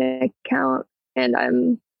main account, and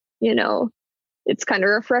I'm, it's kind of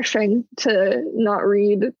refreshing to not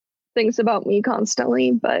read things about me constantly,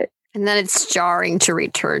 and then it's jarring to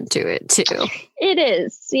return to it too. It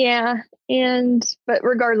is, yeah. But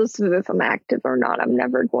regardless of if I'm active or not, I'm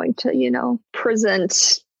never going to,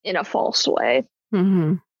 present in a false way.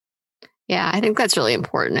 Mm-hmm. Yeah, I think that's really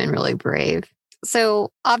important and really brave.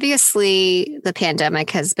 So obviously the pandemic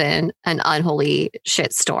has been an unholy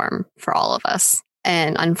shitstorm for all of us.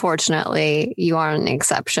 And unfortunately, you are an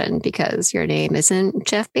exception because your name isn't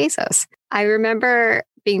Jeff Bezos. I remember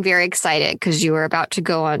being very excited because you were about to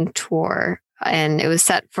go on tour, and it was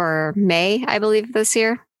set for May, I believe, this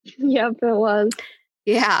year. Yep, it was.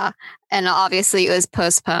 Yeah. And obviously it was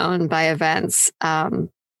postponed by events.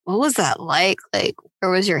 What was that like? Like,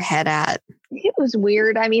 where was your head at? It was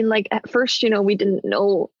weird. I mean, like at first, we didn't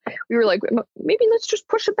know. We were like, maybe let's just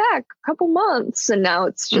push it back a couple months. And now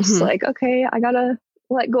it's just like, okay, I gotta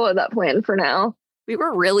let go of that plan for now. We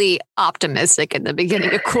were really optimistic at the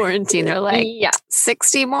beginning of quarantine. They're like,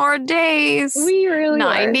 60 more days. We really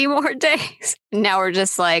 90 more days. Now we're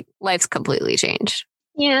just like, life's completely changed.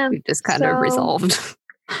 Yeah. We've just kind of resolved.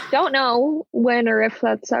 Don't know when or if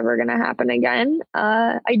that's ever going to happen again.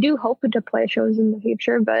 I do hope to play shows in the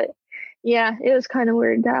future, but yeah, it was kind of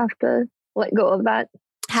weird to have to let go of that.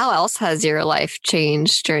 How else has your life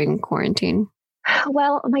changed during quarantine?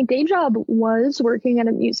 Well, my day job was working at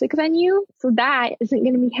a music venue, so that isn't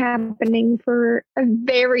going to be happening for a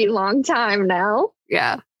very long time now.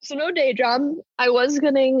 Yeah. So no day job. I was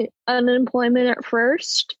getting unemployment at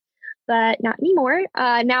first, but not anymore.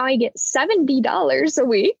 Now I get $70 a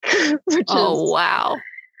week, which is... wow.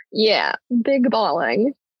 Yeah, big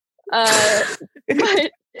balling. But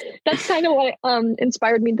that's kind of what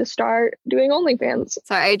inspired me to start doing OnlyFans.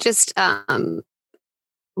 Sorry, I just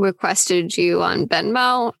requested you on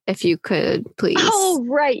Venmo if you could please. Oh,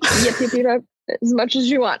 right. Yep. As much as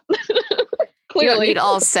you want. Clearly. You don't need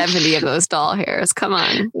all 70 of those doll hairs. Come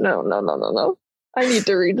on. No. I need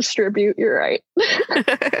to redistribute. You're right.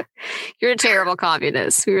 You're a terrible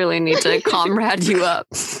communist. We really need to comrade you up.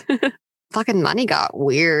 Fucking money got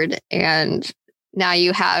weird, and now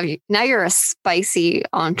you're a spicy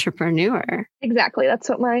entrepreneur. Exactly. That's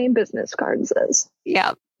what my business card says.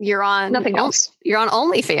 Yeah. You're on nothing else. You're on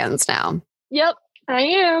OnlyFans now. Yep, I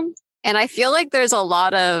am. And I feel like there's a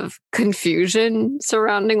lot of confusion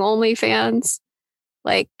surrounding OnlyFans.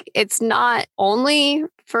 Like, it's not only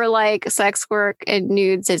for like sex work and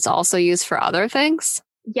nudes, it's also used for other things.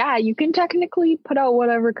 Yeah, you can technically put out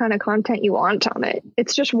whatever kind of content you want on it.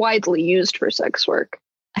 It's just widely used for sex work.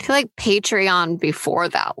 I feel like Patreon before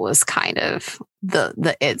that was kind of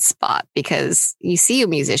the it spot, because you see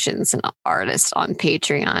musicians and artists on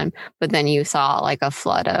Patreon, but then you saw like a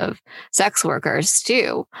flood of sex workers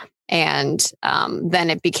too. And then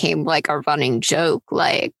it became like a running joke,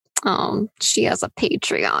 like, oh, she has a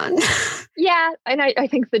Patreon. Yeah, and I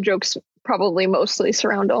think the jokes probably mostly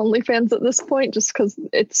surround OnlyFans at this point, just because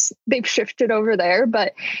they've shifted over there.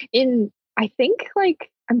 But I think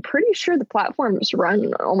I'm pretty sure the platforms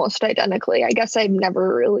run almost identically. I guess I've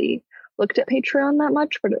never really looked at Patreon that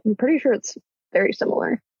much, but I'm pretty sure it's very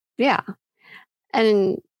similar. Yeah.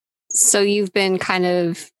 And so you've been kind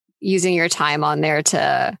of using your time on there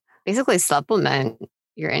to basically supplement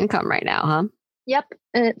your income right now, huh? Yep.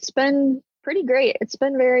 And it's been pretty great. It's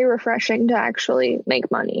been very refreshing to actually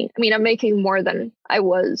make money. I mean, I'm making more than I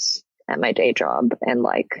was at my day job, and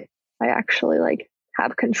I actually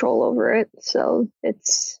have control over it. So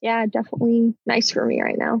it's, definitely nice for me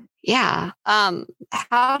right now. Yeah.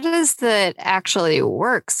 How does that actually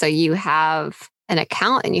work? So you have an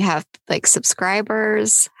account and you have like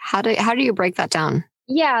subscribers. How do you break that down?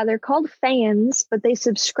 Yeah, they're called fans, but they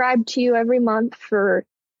subscribe to you every month for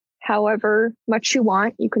however much you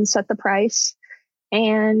want. You can set the price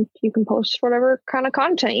and you can post whatever kind of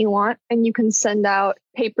content you want, and you can send out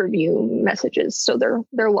pay-per-view messages. So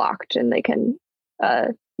they're locked, and they can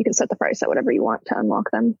you can set the price at whatever you want to unlock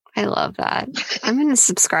them. I love that. I'm going to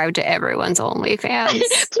subscribe to everyone's OnlyFans.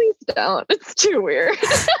 Please don't. It's too weird.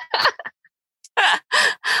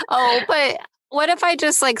 Oh, but what if I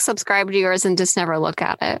just like subscribe to yours and just never look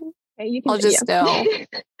at it? I'll just know.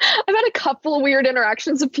 I've had a couple of weird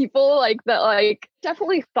interactions with people like that, like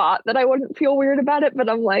definitely thought that I wouldn't feel weird about it, but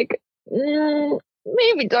I'm like,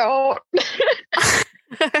 maybe don't.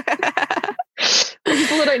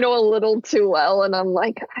 People that I know a little too well, and I'm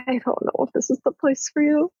like, I don't know if this is the place for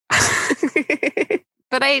you.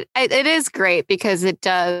 But it is great because it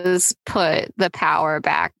does put the power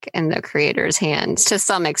back in the creator's hands to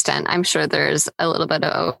some extent. I'm sure there's a little bit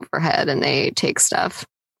of overhead and they take stuff.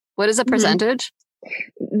 What is the percentage?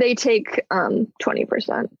 They take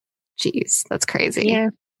 20%. Jeez, that's crazy. Yeah,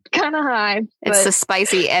 kind of high. It's the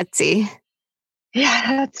spicy Etsy. Yeah,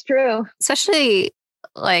 that's true. Especially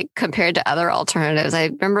like compared to other alternatives. I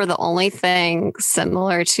remember the only thing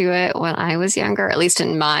similar to it when I was younger, at least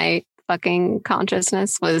in my fucking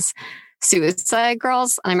consciousness, was Suicide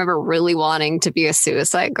Girls. And I remember really wanting to be a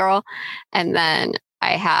Suicide Girl. And then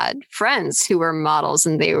I had friends who were models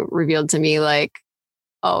and they revealed to me like,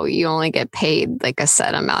 oh, you only get paid like a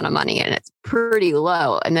set amount of money and it's pretty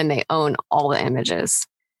low. And then they own all the images.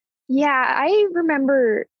 Yeah, I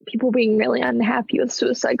remember people being really unhappy with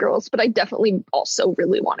Suicide Girls, but I definitely also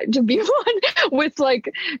really wanted to be one with like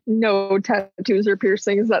no tattoos or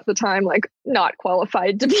piercings at the time, like not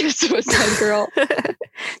qualified to be a Suicide Girl.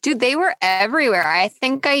 Dude, they were everywhere. I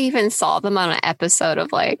think I even saw them on an episode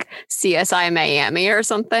of like CSI Miami or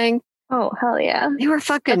something. Oh, hell yeah. They were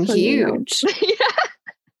fucking huge. Yeah.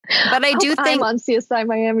 But I do think I'm on CSI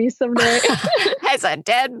Miami someday. as a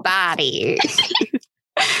dead body.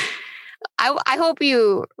 I hope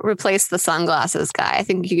you replace the sunglasses guy. I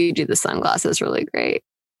think you could do the sunglasses really great.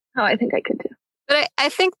 Oh, I think I could too. But I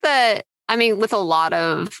think that, I mean, with a lot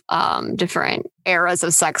of different eras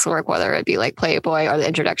of sex work, whether it be like Playboy or the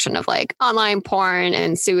introduction of like online porn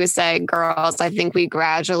and Suicide Girls, I think we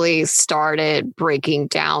gradually started breaking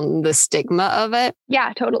down the stigma of it.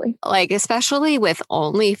 Yeah, totally. Like, especially with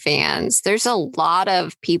OnlyFans, there's a lot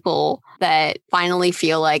of people that finally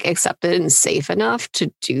feel like accepted and safe enough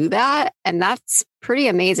to do that. And that's pretty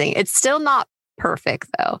amazing. It's still not perfect,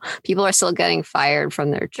 though. People are still getting fired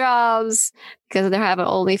from their jobs because they're having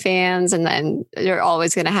OnlyFans, and then they're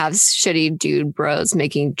always going to have shitty dude bros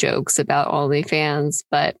making jokes about OnlyFans.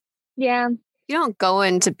 But yeah, you don't go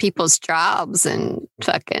into people's jobs and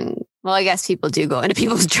fucking, well, I guess people do go into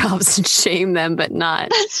people's jobs and shame them, but not.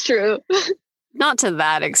 That's true. Not to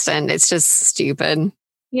that extent. It's just stupid.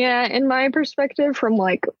 Yeah, in my perspective, from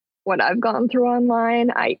like what I've gone through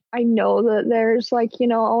online, I know that there's like, you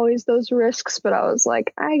know, always those risks, but I was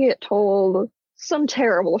like, I get told some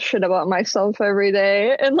terrible shit about myself every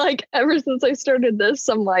day. And like, ever since I started this,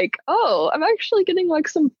 I'm like, oh, I'm actually getting like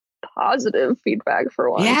some positive feedback for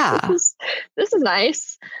once. Yeah. This is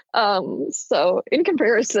nice. So in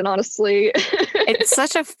comparison, honestly, it's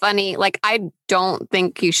such a funny, like, I don't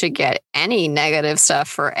think you should get any negative stuff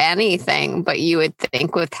for anything, but you would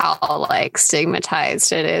think with how like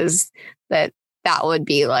stigmatized it is that would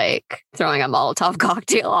be like throwing a Molotov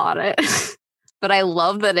cocktail on it. But I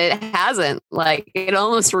love that it hasn't. Like, it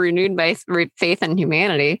almost renewed my faith in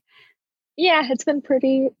humanity. Yeah, it's been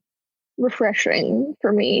pretty refreshing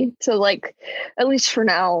for me to, like, at least for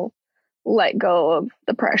now, let go of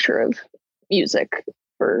the pressure of music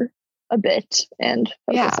for a bit and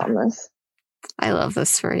focus on this. I love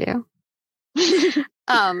this for you.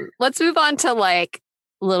 Let's move on to like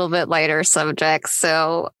a little bit lighter subjects.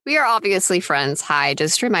 So we are obviously friends. Hi,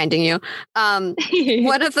 just reminding you.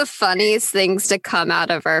 One of the funniest things to come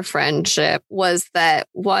out of our friendship was that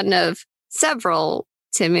one of several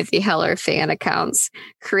Timothy Heller fan accounts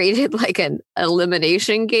created like an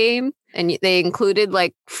elimination game, and they included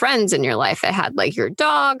like friends in your life. It had like your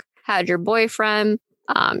dog, had your boyfriend,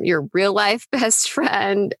 your real life best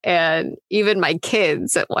friend, and even my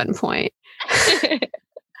kids at one point.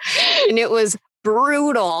 And it was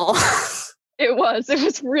brutal. It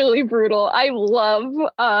was really brutal. I love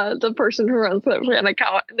the person who runs that fan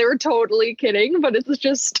account. They were totally kidding, but it's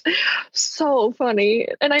just so funny.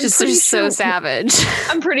 And I'm just so savage.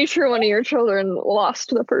 I'm pretty sure one of your children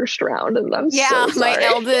lost the first round, and I'm so sorry. My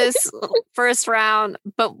eldest first round.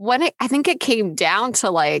 But when I think it came down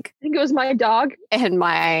to I think it was my dog and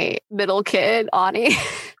my middle kid, Ani.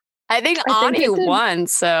 I think Ani won.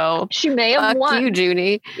 So she may have won. You,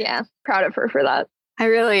 Junie. Yeah, proud of her for that. I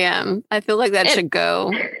really am. I feel like that should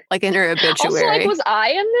go in her obituary. Also, was I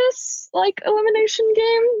in this elimination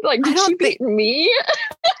game? Did she beat me?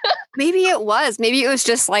 Maybe it was. Maybe it was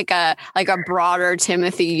just a broader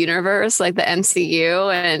Timothy universe, like the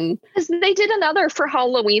MCU, and they did another for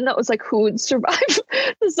Halloween that was who would survive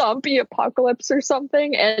the zombie apocalypse or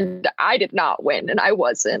something, and I did not win, and I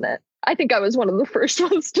was in it. I think I was one of the first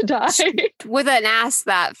ones to die. With an ass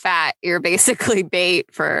that fat, you're basically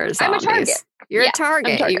bait for zombies. I'm a target. You're a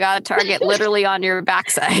target. You got a target literally on your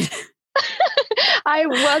backside.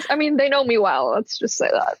 They know me well. Let's just say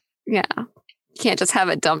that. Yeah. You can't just have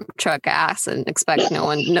a dump truck ass and expect no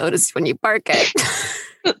one to notice when you park it.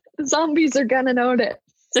 Zombies are gonna notice.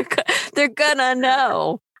 They're gonna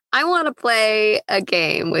know. I want to play a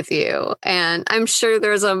game with you, and I'm sure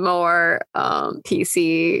there's a more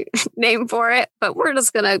PC name for it, but we're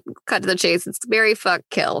just going to cut to the chase. It's Marry, Fuck,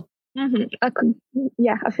 Kill. Mm-hmm.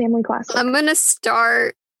 A family classic. I'm going to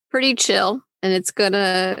start pretty chill, and it's going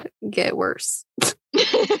to get worse.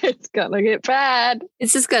 It's going to get bad.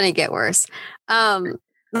 It's just going to get worse.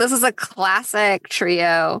 This is a classic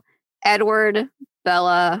trio: Edward,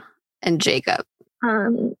 Bella, and Jacob.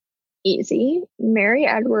 Easy. Marry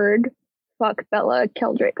Edward, fuck Bella,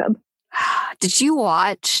 kill Jacob. Did you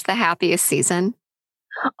watch The Happiest Season?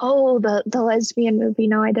 Oh, the lesbian movie.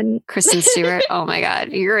 No, I didn't. Kristen Stewart. Oh my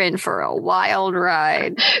God. You're in for a wild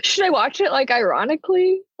ride. Should I watch it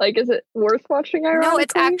ironically? Is it worth watching ironically? No,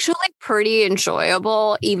 it's actually pretty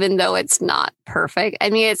enjoyable, even though it's not perfect. I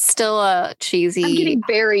mean, it's still a cheesy... I'm getting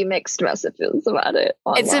very mixed messages about it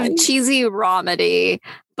online. It's a cheesy romedy,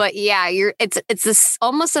 but yeah, it's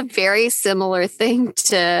almost a very similar thing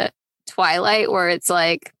to Twilight, where it's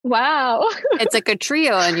wow, it's a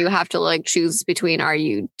trio, and you have to choose between, are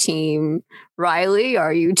you team Riley,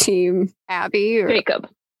 are you team Abby, or Jacob?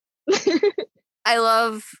 I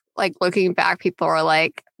love looking back, people are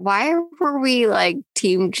why were we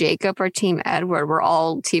team Jacob or team Edward? We're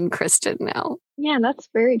all team Kristen now. Yeah, that's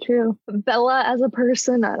very true. Bella as a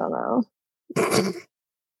person, I don't know.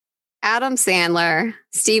 Adam Sandler,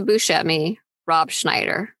 Steve Buscemi, Rob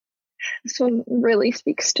Schneider. This one really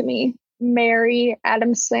speaks to me. Marry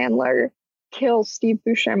Adam Sandler, kill Steve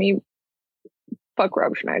Buscemi, fuck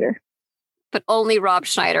Rob Schneider. But only Rob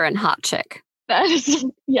Schneider and Hot Chick. That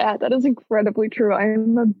is incredibly true.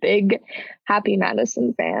 I'm a big Happy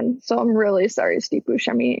Madison fan, so I'm really sorry, Steve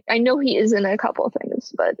Buscemi. I know he is in a couple of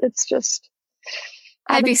things, but it's just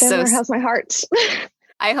Adam Sandler has my heart.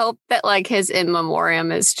 I hope that his in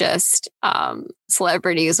memoriam is just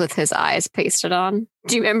celebrities with his eyes pasted on.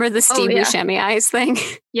 Do you remember the Steve Buscemi eyes thing?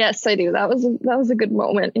 Yes, I do. That was a good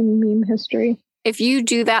moment in meme history. If you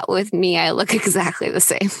do that with me, I look exactly the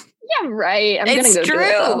same. Yeah, right. It's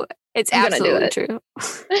true. It's absolutely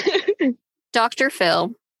true. Dr.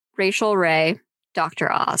 Phil, Rachel Ray,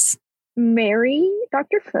 Dr. Oz. Marry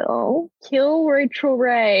Dr. Phil, kill Rachel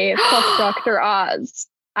Ray, fuck Dr. Oz.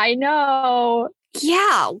 I know.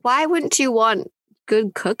 Yeah, why wouldn't you want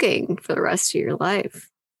good cooking for the rest of your life?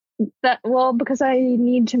 Because I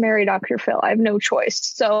need to marry Dr. Phil. I have no choice.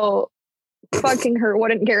 So fucking her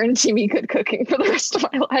wouldn't guarantee me good cooking for the rest of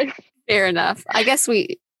my life. Fair enough. I guess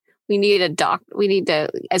we need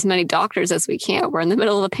as many doctors as we can. We're in the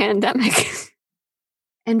middle of a pandemic.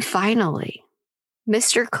 And finally,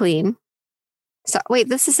 Mr. Clean. So wait,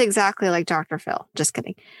 this is exactly like Dr. Phil. Just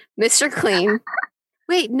kidding. Mr. Clean.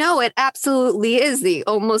 Wait, no, it absolutely is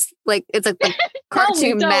it's a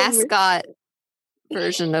cartoon mascot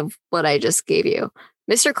version of what I just gave you.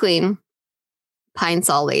 Mr. Clean, Pine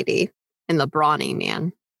Sol Lady, and the Brawny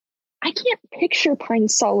Man. I can't picture Pine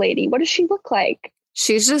Sol Lady. What does she look like?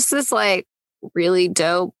 She's just this really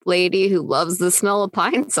dope lady who loves the smell of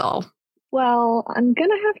Pine Sol. Well, I'm going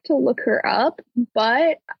to have to look her up,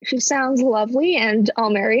 but she sounds lovely and I'll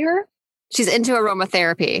marry her. She's into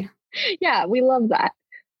aromatherapy. Yeah, we love that.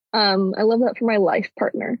 I love that for my life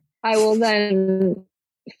partner. I will then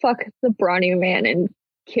fuck the Brawny Man and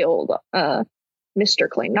kill Mr.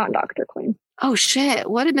 Clean, not Dr. Clean. Oh shit,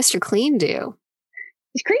 what did Mr. Clean do?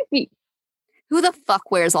 He's creepy. Who the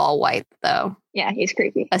fuck wears all white, though? Yeah, he's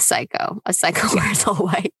creepy. A psycho. A psycho wears all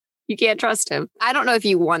white. You can't trust him. I don't know if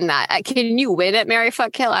you won that. Can you win at Marry,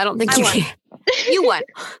 Fuck, Kill? I don't think you can. You won.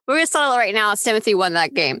 We're going to settle it right now. Timothy won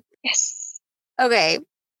that game. Yes. Okay.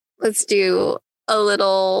 Let's do a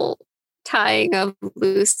little tying of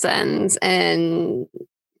loose ends and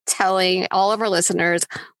telling all of our listeners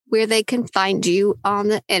where they can find you on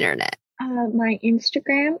the internet. My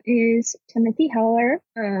Instagram is Timothy Heller.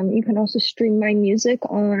 You can also stream my music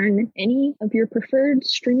on any of your preferred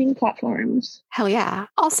streaming platforms. Hell yeah.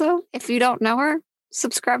 Also, if you don't know her,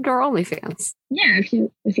 subscribe to our OnlyFans. Yeah, if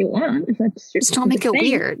you want. If that's Just don't make it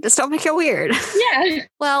weird. Just don't make it weird. Yeah.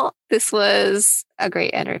 Well, this was a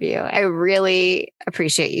great interview. I really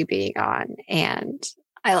appreciate you being on, and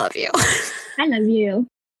I love you. I love you.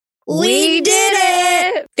 We did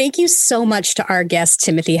it! Thank you so much to our guest,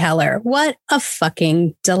 Timothy Heller. What a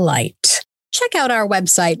fucking delight. Check out our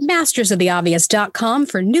website, mastersoftheobvious.com,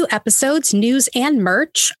 for new episodes, news, and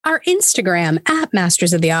merch. Our Instagram at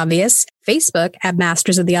Masters of the Obvious, Facebook at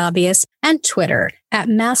Masters of the Obvious, and Twitter at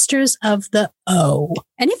Masters of the O.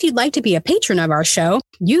 And if you'd like to be a patron of our show,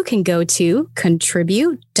 you can go to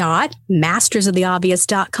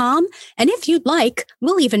contribute.mastersoftheobvious.com. And if you'd like,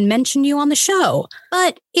 we'll even mention you on the show.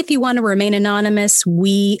 But if you want to remain anonymous,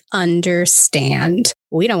 we understand.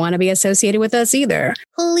 We don't want to be associated with us either.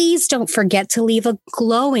 Please don't forget to leave a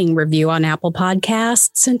glowing review on Apple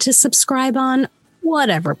Podcasts and to subscribe on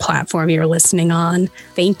whatever platform you're listening on.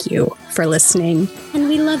 Thank you for listening. And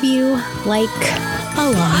we love you, like, a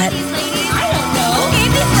lot. I don't know.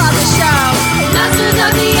 Masters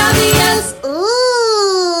of the Obvious.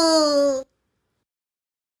 Ooh.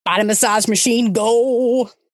 Body massage machine, go.